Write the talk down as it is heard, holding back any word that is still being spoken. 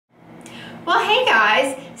Well, hey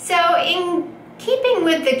guys. So in keeping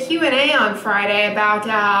with the Q&A on Friday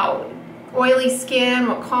about oily skin,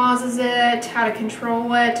 what causes it, how to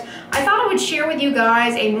control it, I thought I would share with you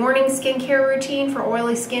guys a morning skincare routine for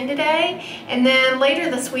oily skin today. And then later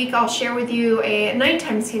this week, I'll share with you a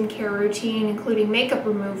nighttime skincare routine, including makeup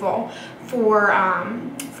removal for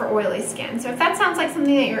oily skin. So if that sounds like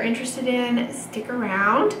something that you're interested in, stick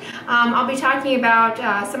around. I'll be talking about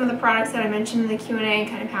some of the products that I mentioned in the Q&A and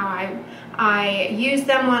kind of how I use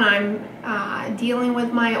them when I'm dealing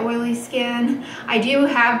with my oily skin. I do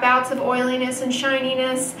have bouts of oiliness and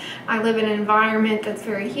shininess. I live in an environment that's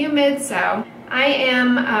very humid, so I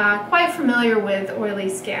am quite familiar with oily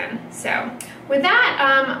skin. So with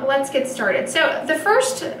that, let's get started. So the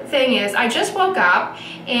first thing is I just woke up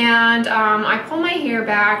and I pull my hair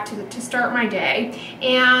back to start my day,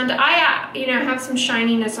 and I have some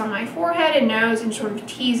shininess on my forehead and nose and sort of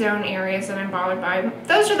T-zone areas that I'm bothered by.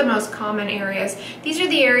 Those are the most common areas. These are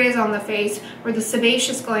the areas on the face where the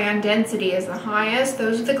sebaceous gland density is the highest.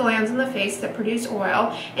 Those are the glands in the face that produce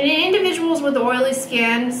oil. And in individuals with oily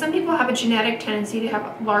skin, some people have a genetic tendency to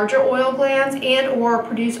have larger oil glands and or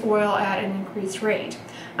produce oil at an increased rate.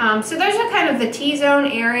 So those are kind of the T-zone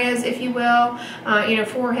areas, if you will,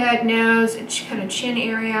 forehead, nose, kind of chin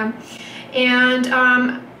area.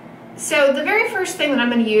 And so the very first thing that I'm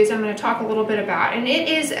going to use, I'm going to talk a little bit about, and it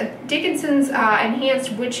is Dickinson's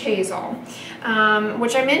Enhanced Witch Hazel,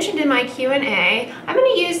 which I mentioned in my Q&A. I'm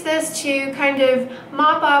going to use this to kind of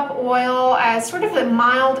mop up oil as sort of a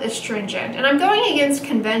mild astringent. And I'm going against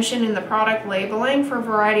convention in the product labeling for a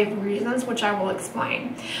variety of reasons, which I will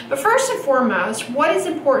explain. But first and foremost, what is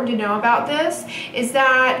important to know about this is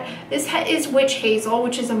that this is witch hazel,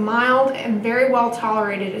 which is a mild and very well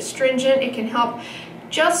tolerated astringent. It can help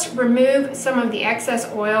just remove some of the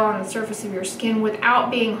excess oil on the surface of your skin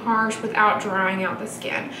without being harsh, without drying out the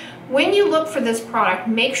skin. When you look for this product,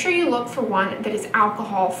 make sure you look for one that is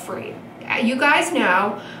alcohol-free. You guys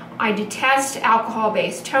know I detest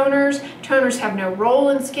alcohol-based toners. Toners have no role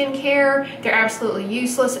in skincare. They're absolutely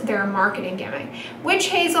useless. They're a marketing gimmick. Witch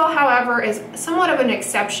hazel, however, is somewhat of an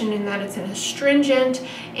exception in that it's an astringent,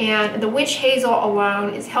 and the witch hazel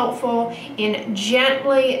alone is helpful in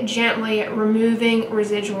gently removing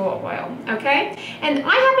residual oil, okay? And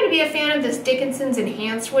I happen to be a fan of this Dickinson's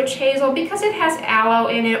Enhanced Witch Hazel because it has aloe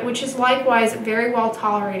in it, which is likewise very well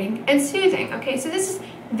tolerating and soothing, okay? So this is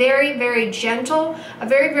very gentle, a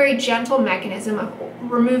very gentle mechanism of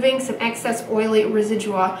removing some excess oily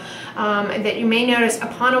residua that you may notice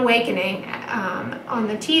upon awakening on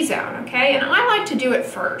the T-zone, okay? And I like to do it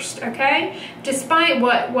first, okay? Despite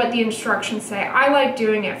what the instructions say, I like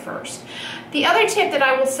doing it first. The other tip that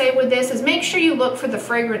I will say with this is make sure you look for the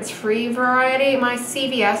fragrance-free variety. My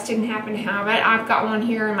CVS didn't happen to have it. I've got one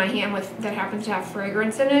here in my hand that happens to have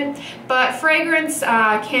fragrance in it. But fragrance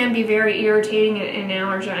can be very irritating and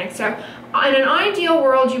allergenic. So in an ideal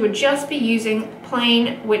world, you would just be using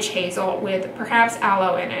plain witch hazel with perhaps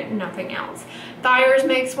aloe in it, nothing else. Thayer's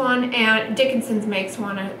makes one, and Dickinson's makes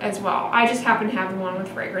one as well. I just happen to have the one with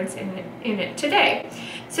fragrance in it today.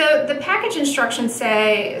 So the package instructions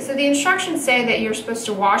say, the instructions say that you're supposed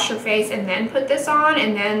to wash your face and then put this on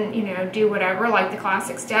and then, do whatever, like the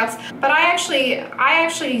classic steps. But I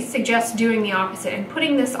actually suggest doing the opposite and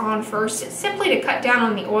putting this on first, simply to cut down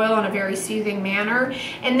on the oil in a very soothing manner,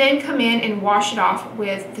 and then come in and wash it off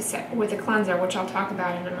with a cleanser, which I'll talk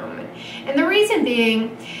about in a moment. And the reason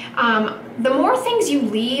being, the more things you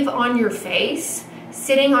leave on your face,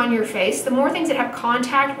 sitting on your face, the more things that have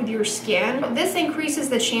contact with your skin, this increases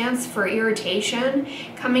the chance for irritation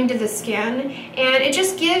coming to the skin, and it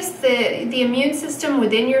just gives the immune system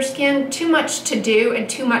within your skin too much to do and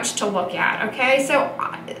too much to look at, okay? So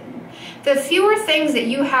the fewer things that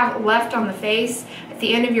you have left on the face at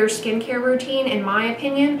the end of your skincare routine, in my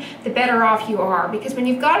opinion, the better off you are. Because when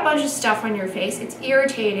you've got a bunch of stuff on your face, it's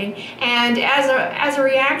irritating, and as a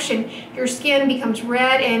reaction, your skin becomes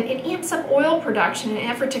red and it amps up oil production in an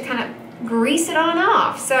effort to kind of grease it on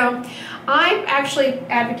off. So I actually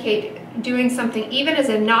advocate doing something even as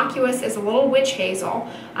innocuous as a little witch hazel.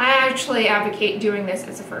 I actually advocate doing this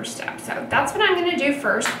as a first step. So that's what I'm going to do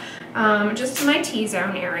first, just in my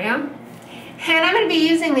T-zone area. And I'm going to be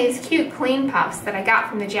using these cute clean puffs that I got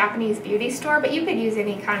from the Japanese beauty store, but you could use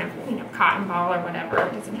any kind of cotton ball or whatever.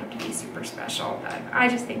 It doesn't have to be super special, but I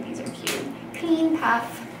just think these are cute. Clean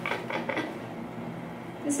puff.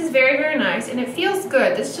 This is very nice, and it feels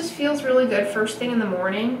good. This just feels really good first thing in the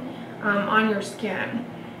morning on your skin.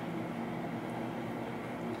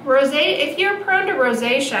 If you're prone to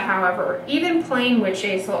rosacea, however, even plain witch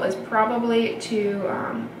hazel is probably too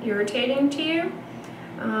irritating to you.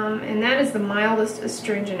 and that is the mildest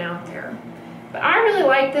astringent out there. But I really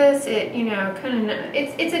like this. It, you know,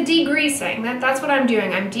 it's a degreasing. That's what I'm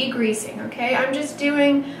doing. I'm degreasing, okay? I'm just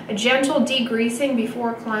doing a gentle degreasing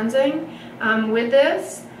before cleansing with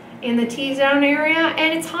this in the T-zone area,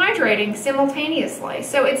 and it's hydrating simultaneously.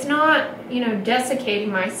 So it's not, you know,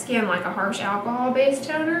 desiccating my skin like a harsh alcohol-based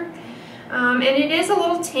toner. And it is a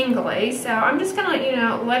little tingly, so I'm just gonna, you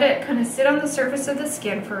know, let it kind of sit on the surface of the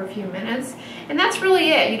skin for a few minutes. And that's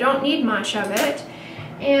really it. You don't need much of it.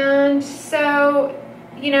 And so,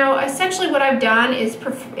 you know, essentially what I've done is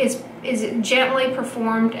gently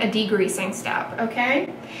performed a degreasing step,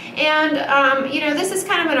 okay? And, you know, this is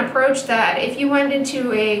kind of an approach that if you went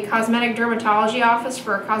into a cosmetic dermatology office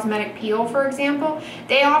for a cosmetic peel, for example,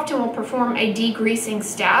 they often will perform a degreasing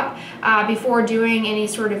step before doing any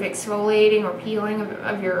sort of exfoliating or peeling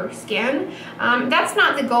of your skin. That's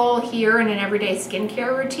not the goal here in an everyday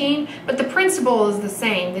skincare routine, but the principle is the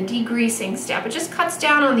same, the degreasing step. It just cuts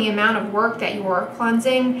down on the amount of work that your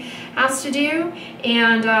cleansing has to do,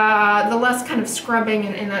 and the less kind of scrubbing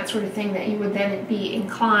and that sort of thing that you would then be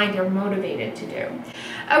inclined or motivated to do.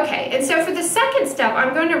 Okay, and so for the second step,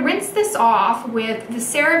 I'm going to rinse this off with the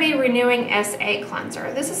CeraVe Renewing SA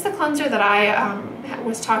Cleanser. This is the cleanser that I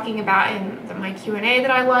was talking about in my Q&A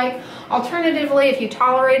that I like. Alternatively, if you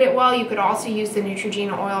tolerate it well, you could also use the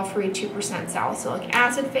Neutrogena oil-free 2% salicylic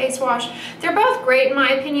acid face wash. They're both great in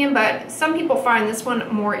my opinion, but some people find this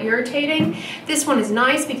one more irritating. This one is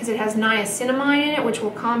nice because it has niacinamide in it, which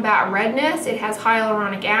will combat redness. It has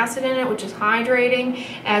hyaluronic acid in it, which is hydrating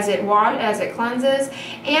as it cleanses.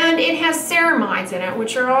 And it has ceramides in it,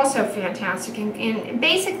 which are also fantastic in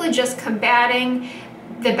basically just combating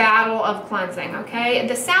the battle of cleansing, okay?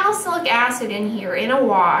 The salicylic acid in here in a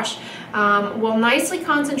wash will nicely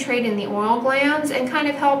concentrate in the oil glands and kind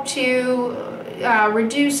of help to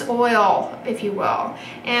reduce oil, if you will.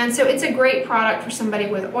 And so it's a great product for somebody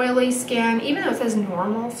with oily skin, even though it says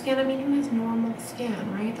normal skin. I mean, who has normal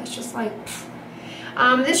skin, right? That's just like,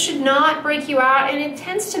 this should not break you out, and it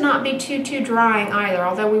tends to not be too drying either,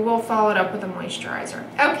 although we will follow it up with a moisturizer.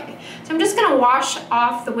 Okay, so I'm just gonna wash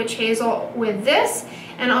off the witch hazel with this,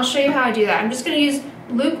 and I'll show you how I do that. I'm just gonna use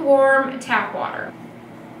lukewarm tap water.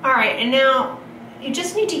 All right, and now you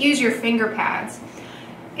just need to use your finger pads.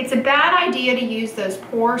 It's a bad idea to use those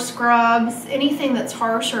pore scrubs, anything that's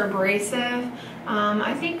harsh or abrasive.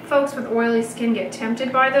 I think folks with oily skin get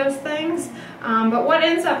tempted by those things, but what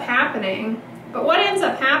ends up happening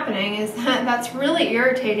is that that's really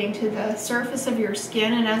irritating to the surface of your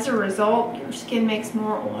skin, and as a result, your skin makes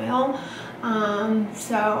more oil.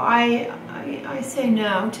 So I say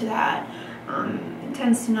no to that. It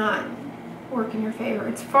tends to not work in your favor.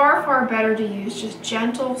 It's far better to use just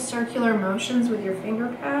gentle circular motions with your finger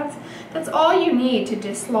pads. That's all you need to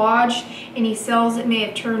dislodge any cells that may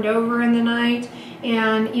have turned over in the night.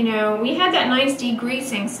 And you know, we had that nice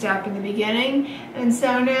degreasing step in the beginning, and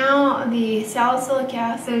so now the salicylic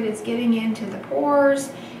acid is getting into the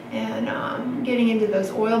pores and getting into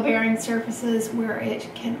those oil-bearing surfaces where it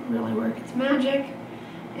can really work its magic.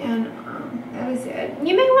 And that is it.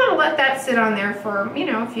 You may want to let that sit on there for, you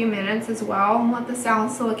know, a few minutes as well, and let the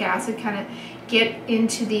salicylic acid kind of get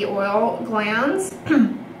into the oil glands.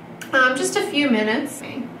 Just a few minutes.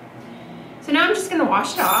 So now I'm just going to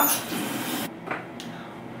wash it off.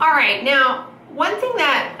 All right, now one thing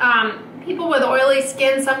that people with oily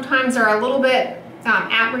skin sometimes are a little bit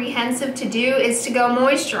apprehensive to do is to go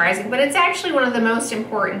moisturizing, but it's actually one of the most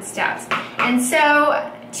important steps. And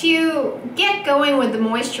so to get going with the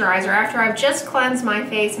moisturizer after I've just cleansed my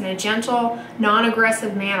face in a gentle,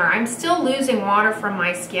 non-aggressive manner, I'm still losing water from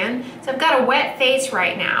my skin, so I've got a wet face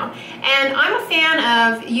right now. And I'm a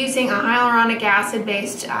fan of using a hyaluronic acid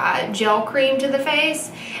based gel cream to the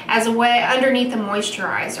face as a way underneath the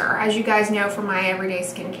moisturizer, as you guys know from my everyday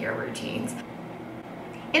skincare routines.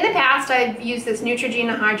 In the past, I've used this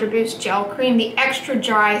Neutrogena Hydra Boost Gel Cream. The extra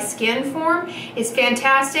dry skin form is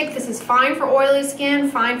fantastic. This is fine for oily skin,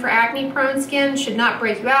 fine for acne-prone skin, should not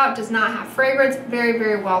break you out, does not have fragrance,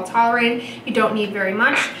 very well tolerated. You don't need very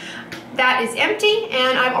much. That is empty,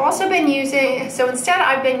 and I've also been using, so instead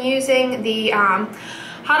I've been using the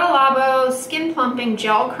Hada Labo Skin Plumping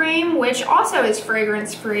Gel Cream, which also is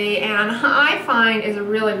fragrance free and I find is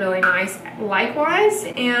really nice likewise,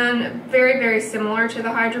 and very similar to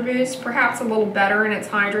the Hydra Boost, perhaps a little better in its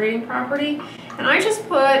hydrating property. And I just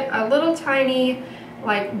put a little tiny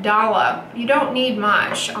like dollop. You don't need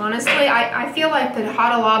much, honestly. I feel like the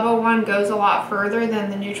Hada Labo one goes a lot further than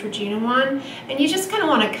the Neutrogena one, and you just kind of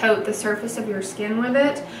want to coat the surface of your skin with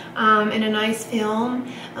it in a nice film,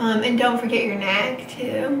 and don't forget your neck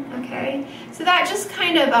too. Okay, so that just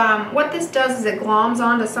kind of what this does is it gloms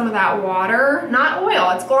onto some of that water, not oil.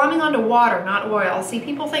 It's glomming onto water, not oil. See,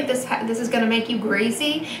 people think this is going to make you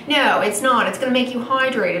greasy. No, it's not. It's going to make you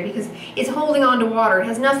hydrated because it's holding onto water. It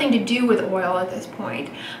has nothing to do with oil at this point.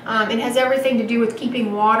 It has everything to do with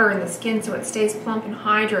keeping water in the skin so it stays plump and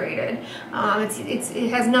hydrated. It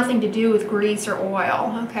has nothing to do with grease or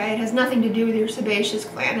oil, okay? It has nothing to do with your sebaceous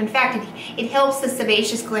gland. In fact, it helps the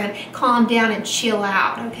sebaceous gland calm down and chill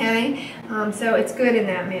out, okay? So it's good in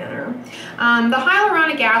that manner. The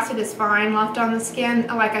hyaluronic acid is fine left on the skin.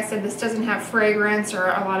 Like I said, this doesn't have fragrance or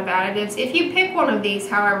a lot of additives. If you pick one of these,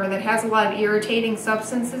 however, that has a lot of irritating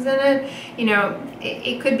substances in it, you know,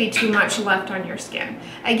 it could be too much left on your skin.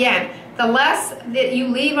 Again, the less that you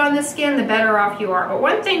leave on the skin, the better off you are. But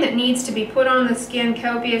one thing that needs to be put on the skin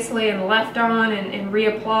copiously and left on and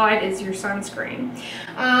reapplied is your sunscreen.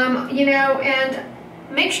 You know, and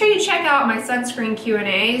make sure you check out my sunscreen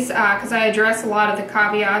Q&As because I address a lot of the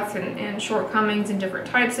caveats and shortcomings in different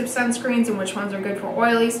types of sunscreens and which ones are good for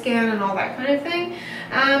oily skin and all that kind of thing.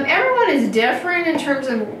 Everyone is different in terms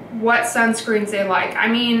of what sunscreens they like. I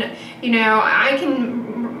mean, you know, I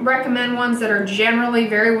can recommend ones that are generally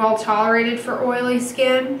very well tolerated for oily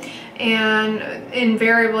skin, and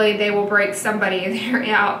invariably they will break somebody there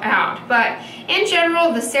out. But in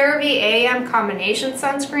general, the CeraVe AM combination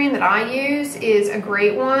sunscreen that I use is a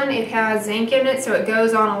great one. It has zinc in it, so it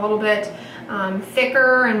goes on a little bit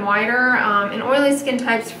thicker and whiter, and oily skin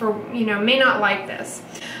types, may not like this.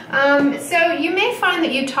 So you may find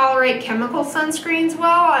that you tolerate chemical sunscreens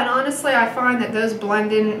well, and honestly I find that those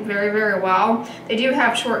blend in very, very well. They do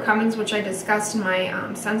have shortcomings, which I discussed in my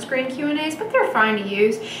sunscreen Q&As, but they're fine to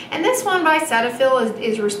use. And this one by Cetaphil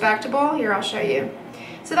is respectable. Here, I'll show you.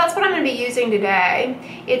 So that's what I'm going to be using today.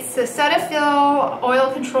 It's the Cetaphil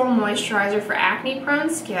Oil Control Moisturizer for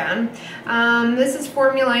acne-prone skin. This is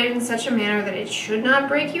formulated in such a manner that it should not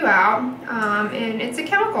break you out, and it's a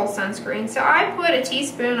chemical sunscreen. So I put a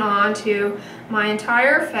teaspoon onto my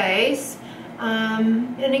entire face.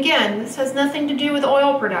 And again, this has nothing to do with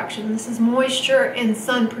oil production. This is moisture and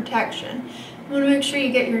sun protection. You want to make sure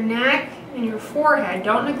you get your neck and your forehead.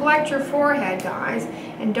 Don't neglect your forehead, guys,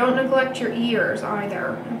 and don't neglect your ears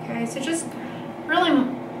either. Okay, so just really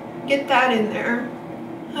get that in there.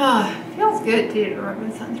 Feels good to rub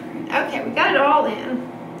in sunscreen. Okay, we got it all in.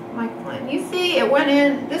 Like one, you see, it went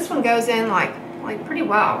in. This one goes in like pretty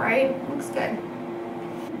well, right? Looks good.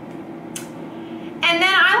 And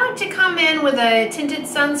then I like to come in with a tinted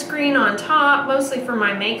sunscreen on top, mostly for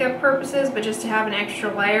my makeup purposes, but just to have an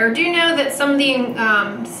extra layer. Do know that some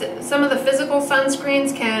of the physical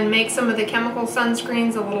sunscreens can make some of the chemical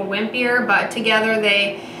sunscreens a little wimpier, but together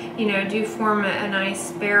they, do form a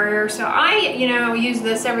nice barrier. So I, use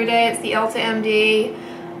this every day. It's the Ulta MD.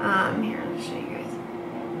 Here, I'll show you guys.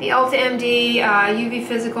 The Ulta MD UV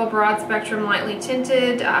Physical Broad Spectrum Lightly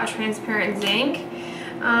Tinted Transparent Zinc.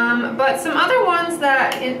 But some other ones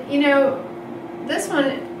that, this one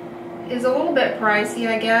is a little bit pricey,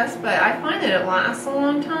 I guess, but I find that it lasts a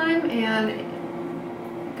long time and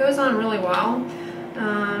it goes on really well.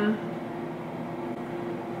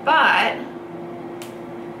 But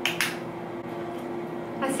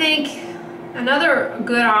I think another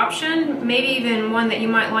good option, maybe even one that you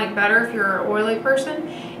might like better if you're an oily person,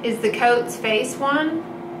 is the Coats Face one.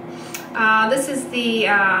 This is the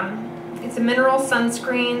it's a mineral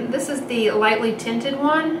sunscreen. This is the lightly tinted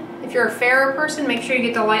one. If you're a fairer person, make sure you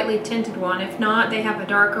get the lightly tinted one. If not, they have a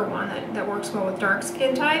darker one that works well with dark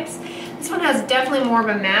skin types. This one has definitely more of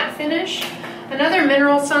a matte finish. Another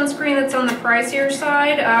mineral sunscreen that's on the pricier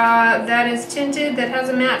side that is tinted, that has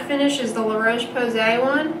a matte finish, is the La Roche-Posay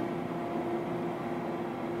one.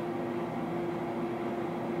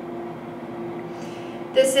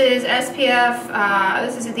 This is SPF,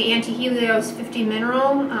 this is the Anti-Helios 50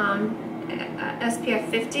 Mineral, SPF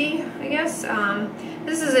 50, I guess.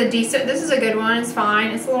 This is a good one. It's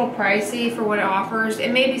fine. It's a little pricey for what it offers.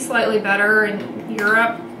 It may be slightly better in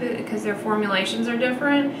Europe because their formulations are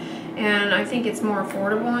different, and I think it's more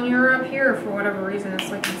affordable in Europe. Here, for whatever reason, it's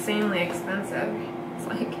like insanely expensive. It's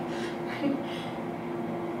like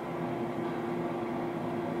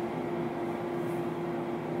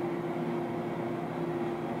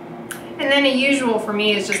and then a usual for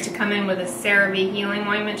me is just to come in with a CeraVe healing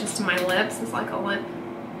ointment just to my lips. It's like a lip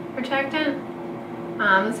protectant.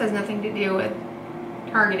 This has nothing to do with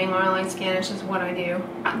targeting oily skin. It's just what I do.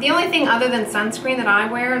 The only thing other than sunscreen that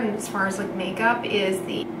I wear, and as far as like makeup, is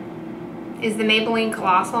the Maybelline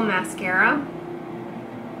Colossal Mascara.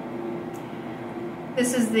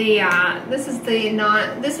 This is the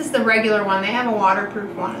regular one. They have a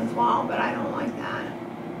waterproof one as well, but I don't like that.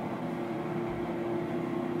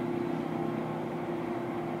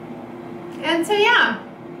 And so yeah,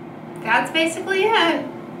 that's basically it.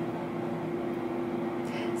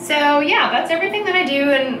 So yeah, that's everything that I do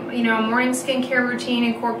in, you know, a morning skincare routine,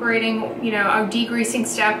 incorporating, you know, a degreasing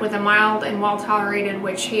step with a mild and well-tolerated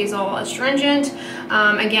witch hazel astringent.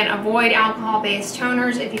 Again, avoid alcohol-based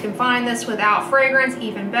toners. If you can find this without fragrance,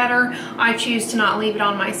 even better. I choose to not leave it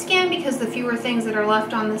on my skin because the fewer things that are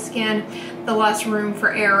left on the skin, the less room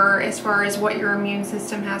for error as far as what your immune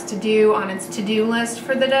system has to do on its to-do list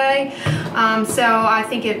for the day. So I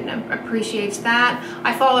think it appreciates that.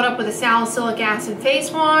 I followed up with a salicylic acid face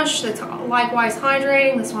wash that's likewise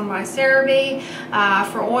hydrating. This one by CeraVe.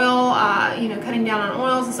 For oil, you know, cutting down on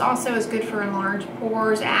oils. This also is good for enlarged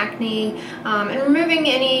pores, acne, and removing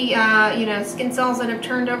any, you know, skin cells that have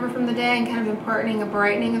turned over from the day and kind of imparting a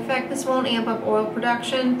brightening effect. This won't amp up oil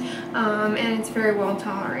production, and it's very well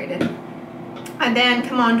tolerated. I then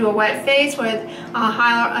come on to a wet face with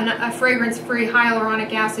a fragrance-free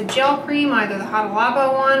hyaluronic acid gel cream, either the Hada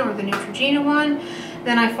Labo one or the Neutrogena one.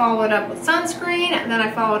 Then I followed up with sunscreen, and then I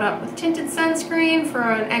followed up with tinted sunscreen for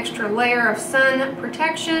an extra layer of sun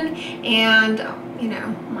protection, and, you know,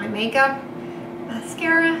 my makeup,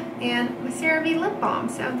 mascara, and my CeraVe lip balm.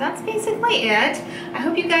 So that's basically it. I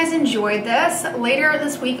hope you guys enjoyed this. Later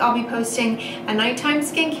this week, I'll be posting a nighttime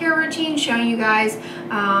skincare routine showing you guys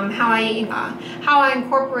how I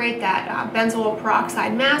incorporate that benzoyl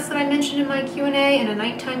peroxide mask that I mentioned in my Q&A in a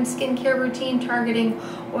nighttime skincare routine targeting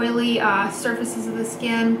oily surfaces of the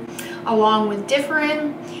skin, along with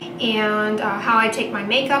differin, and how I take my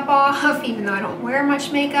makeup off, even though I don't wear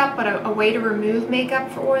much makeup, but a way to remove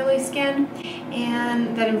makeup for oily skin,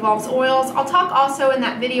 and that involves oils. I'll talk also in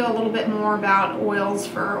that video a little bit more about oils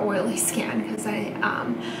for oily skin, because I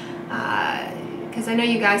know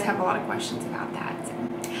you guys have a lot of questions about that. So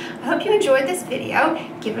I hope you enjoyed this video.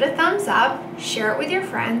 Give it a thumbs up, share it with your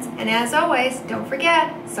friends, and as always, don't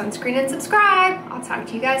forget, sunscreen and subscribe. I'll talk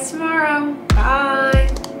to you guys tomorrow.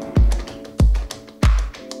 Bye.